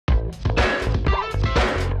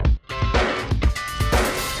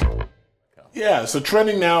Yeah, so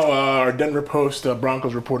trending now, our Denver Post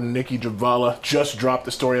Broncos reporter Nikki Javala just dropped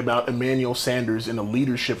the story about Emmanuel Sanders in a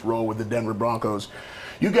leadership role with the Denver Broncos.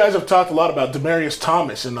 You guys have talked a lot about Demaryius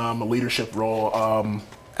Thomas in a leadership role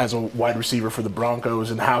as a wide receiver for the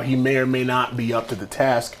Broncos and how he may or may not be up to the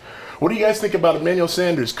task. What do you guys think about Emmanuel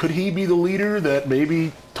Sanders? Could he be the leader that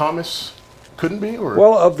maybe Thomas couldn't be? Or?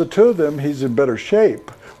 Well, of the two of them, he's in better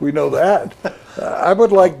shape. We know that. I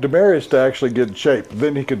would like Demaryius to actually get in shape.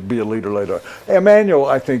 Then he could be a leader later. Emmanuel,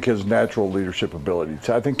 I think, has natural leadership abilities.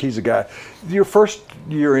 I think he's a guy. Your first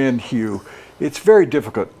year in, Hugh, it's very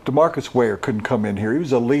difficult. DeMarcus Ware couldn't come in here. He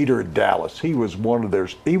was a leader at Dallas. He was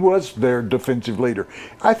their defensive leader.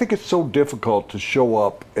 I think it's so difficult to show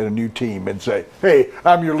up at a new team and say, hey,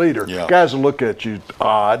 I'm your leader. Yeah. Guys will look at you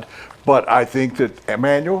odd. But I think that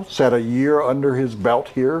Emmanuel's had a year under his belt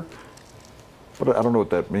here. But I don't know what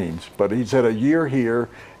that means. But he's had a year here,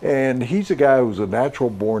 and he's a guy who's a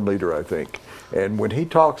natural-born leader, I think. And when he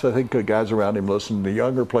talks, I think the guys around him listen, the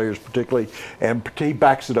younger players particularly, and he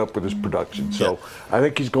backs it up with his production. So I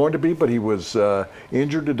think he's going to be, but he was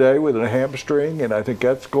injured today with a hamstring, and I think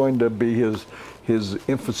that's going to be his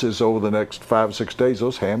emphasis over the next 5 or 6 days.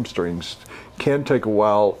 Those hamstrings can take a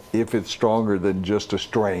while if it's stronger than just a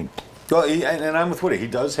strain. Well, and I'm with Woody. He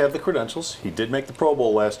does have the credentials. He did make the Pro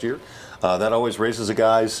Bowl last year. That always raises a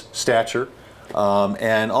guy's stature.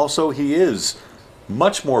 And also, he is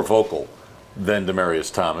much more vocal than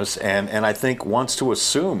Demaryius Thomas, and I think wants to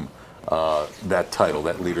assume that title,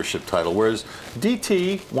 that leadership title, whereas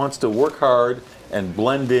DT wants to work hard and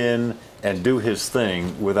blend in and do his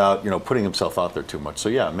thing without, putting himself out there too much. So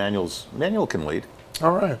yeah, Emmanuel can lead.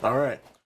 All right.